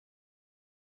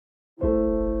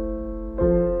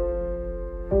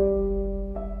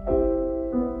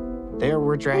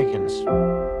dragons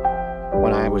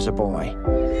when I was a boy.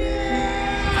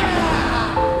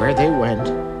 Where they went,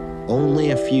 only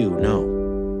a few know.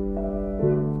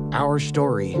 Our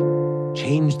story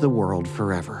changed the world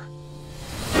forever.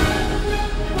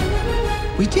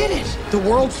 We did it! The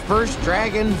world's first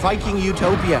dragon Viking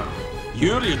utopia.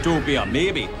 Your utopia,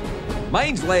 maybe.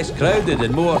 Mine's less crowded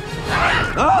and more...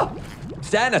 Oh!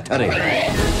 Sanitary.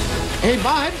 Hey,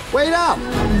 bud, wait up!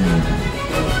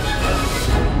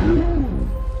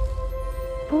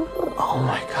 Oh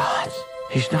my God,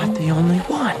 he's not the only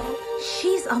one.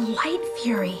 She's a light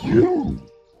fury.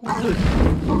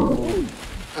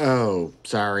 Oh,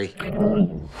 sorry.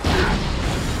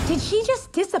 Did she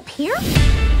just disappear?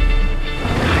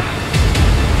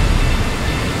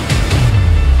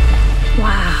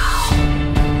 Wow.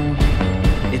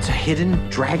 It's a hidden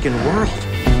dragon world.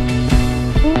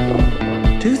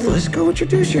 Toothless, go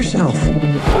introduce yourself.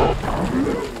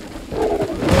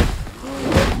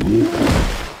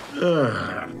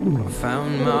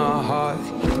 Found my heart,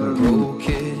 broke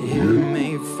it,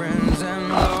 made friends and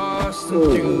lost them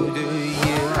through the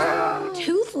years.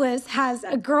 Toothless has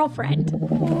a girlfriend.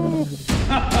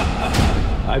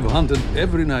 I've hunted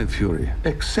every night, Fury,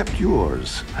 except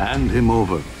yours. Hand him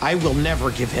over. I will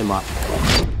never give him up.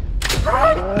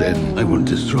 Then I will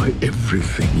destroy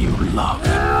everything you love.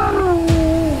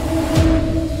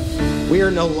 We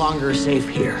are no longer safe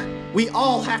here. We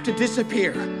all have to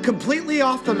disappear, completely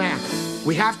off the map.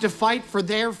 We have to fight for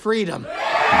their freedom. Come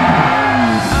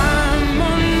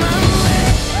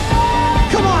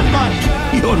on, bud!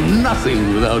 You're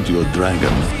nothing without your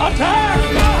dragon. Attack!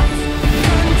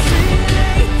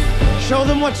 Show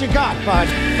them what you got, bud.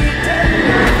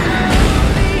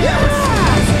 Yes!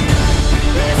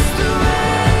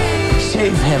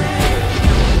 Save him.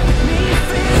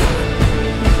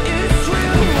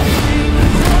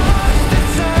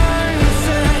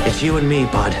 It's you and me,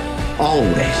 bud.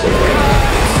 Always.